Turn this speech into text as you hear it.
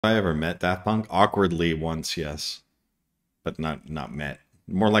I ever met Daft Punk? Awkwardly once, yes. But not met.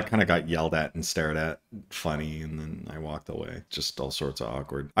 More like kind of got yelled at and stared at, funny, and then I walked away. Just all sorts of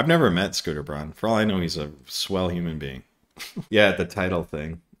awkward. I've never met Scooter Braun. For all I know, he's a swell human being. Yeah, the title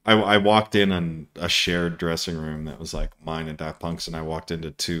thing. I walked in on a shared dressing room that was like mine and Daft Punk's, and I walked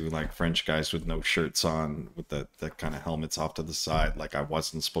into two like French guys with no shirts on, with the kind of helmets off to the side. Like I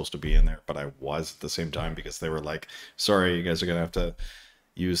wasn't supposed to be in there, but I was at the same time because they were like, "Sorry, you guys are gonna have to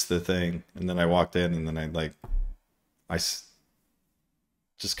use the thing." And then I walked in, and then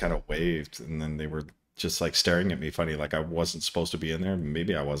just kind of waved, and then they were just like staring at me funny, like I wasn't supposed to be in there.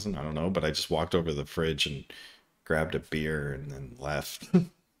 Maybe I wasn't, I don't know, but I just walked over to the fridge and grabbed a beer and then left.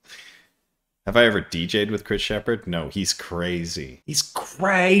 Have I ever DJ'd with Chris Shepard? No, he's crazy. He's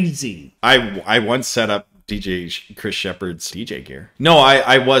crazy. I once set up Chris Shepard's DJ gear. No,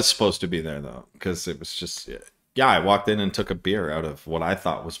 I was supposed to be there though, because it was just, yeah, I walked in and took a beer out of what I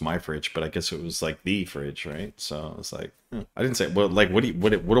thought was my fridge, but I guess it was like the fridge, right? So I was like, I didn't say, well, like, what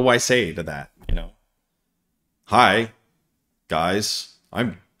do I say to that? You know, hi, guys,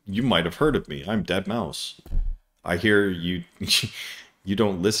 you might have heard of me. I'm Deadmau5. I hear you. You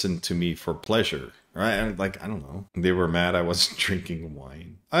don't listen to me for pleasure, right? And like, I don't know. They were mad I wasn't drinking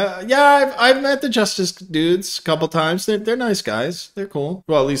wine. Yeah, I've met the Justice dudes a couple times. They're nice guys. They're cool.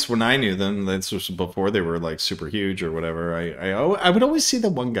 Well, at least when I knew them, that's was before they were like super huge or whatever. I would always see the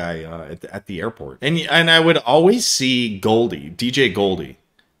one guy at the airport, and I would always see Goldie, DJ Goldie,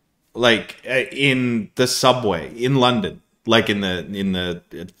 like in the subway in London, like in the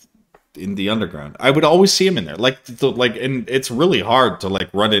underground. I would always see him in there, and it's really hard to like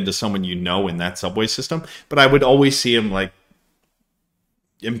run into someone you know in that subway system, but I would always see him like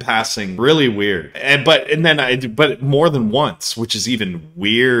in passing. Really weird. But more than once, which is even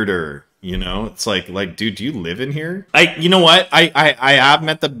weirder. You know, it's like, dude, do you live in here? You know what? I have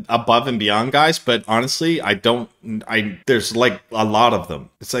met the Above and Beyond guys, but honestly, there's like a lot of them.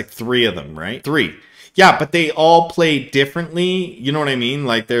 It's like 3 of them, right? 3. Yeah, but they all play differently. You know what I mean?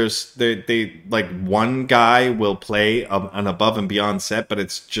 Like they like one guy will play an Above and Beyond set, but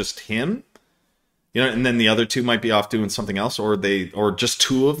it's just him. You know, and then the other 2 might be off doing something else, or just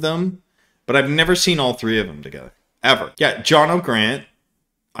 2 of them. But I've never seen all 3 of them together ever. Yeah, John O'Grant,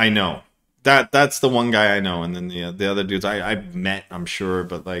 I know. That's the one guy I know, and then the other dudes I've met, I'm sure,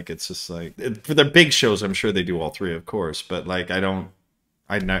 but like it's just like for their big shows, I'm sure they do all 3, of course, but like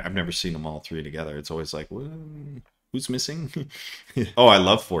I've never seen them all 3 together. It's always like, who's missing? Oh, I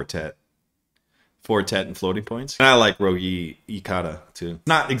love Fortet and Floating Points. And I like Rogi Ikata too.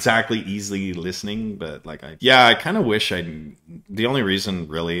 Not exactly easily listening, but like I kind of wish the only reason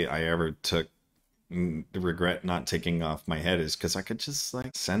really I ever took regret not taking off my head is because I could just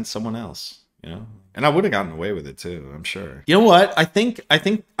like send someone else, you know, and I would have gotten away with it too, I'm sure. You know what? I think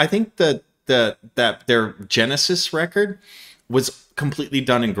that their Genesis record was completely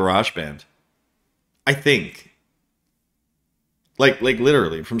done in GarageBand. I think. Like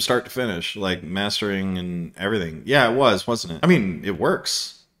literally from start to finish, like mastering and everything. Yeah, it was, wasn't it? I mean, it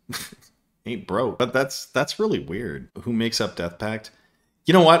works. Ain't broke. But that's really weird. Who makes up Deathpact?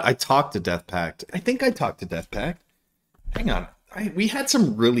 You know what? I talked to Deathpact. I think I talked to Deathpact. Hang on. We had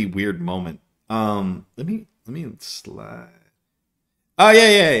some really weird moment. Let me slide. Oh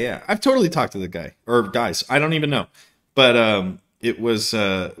yeah. I've totally talked to the guy. Or guys. I don't even know. But it was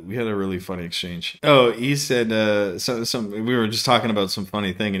we had a really funny exchange. Oh, he said we were just talking about some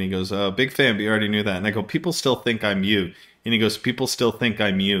funny thing, and he goes, big fan, but you already knew that. And I go, people still think I'm you. And he goes, people still think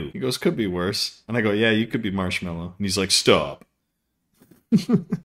I'm you. He goes, could be worse. And I go, yeah, you could be Marshmallow. And he's like, stop.